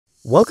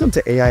Welcome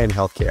to AI in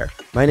Healthcare.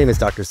 My name is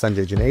Dr.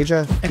 Sanjay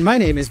Juneja. And my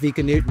name is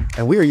Mika Newton.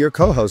 And we are your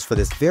co-hosts for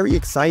this very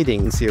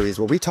exciting series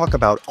where we talk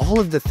about all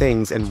of the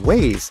things and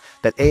ways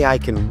that AI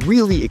can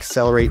really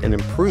accelerate and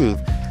improve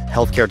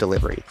healthcare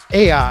delivery.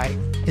 AI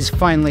is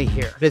finally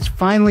here. It's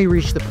finally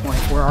reached the point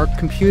where our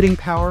computing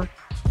power,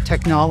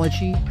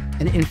 technology,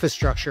 and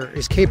infrastructure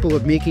is capable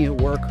of making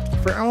it work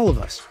for all of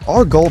us.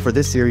 Our goal for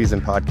this series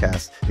and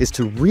podcast is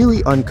to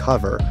really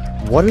uncover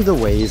what are the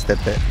ways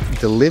that the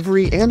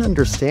delivery and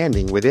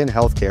understanding within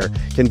healthcare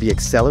can be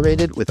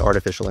accelerated with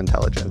artificial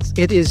intelligence.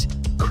 It is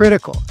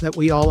critical that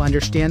we all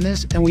understand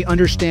this, and we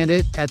understand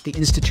it at the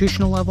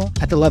institutional level,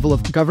 at the level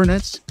of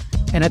governance,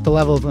 and at the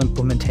level of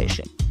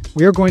implementation.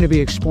 We are going to be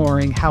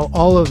exploring how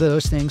all of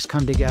those things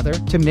come together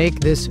to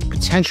make this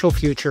potential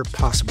future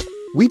possible.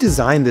 We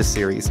designed this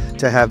series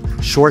to have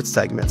short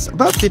segments,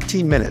 about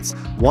 15 minutes.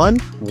 1,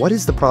 what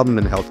is the problem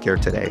in healthcare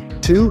today?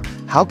 2,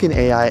 how can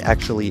AI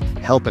actually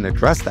help and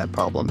address that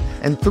problem?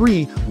 And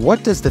 3,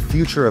 what does the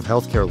future of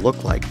healthcare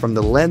look like from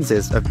the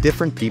lenses of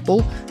different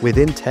people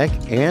within tech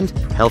and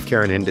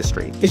healthcare and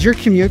industry? Is your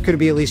commute going to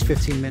be at least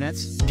 15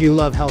 minutes? Do you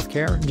love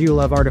healthcare? Do you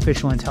love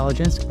artificial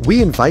intelligence?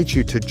 We invite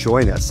you to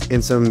join us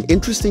in some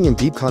interesting and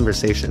deep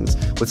conversations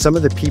with some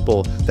of the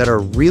people that are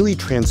really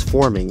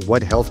transforming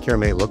what healthcare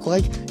may look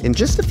like in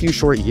just a few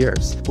short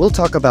years. We'll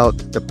talk about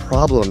the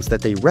problems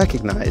that they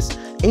recognize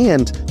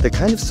and the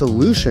kind of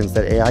solutions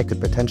that AI could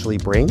potentially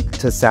bring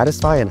to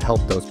satisfy and help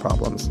those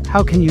problems.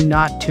 How can you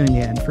not tune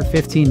in for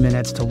 15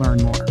 minutes to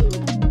learn more?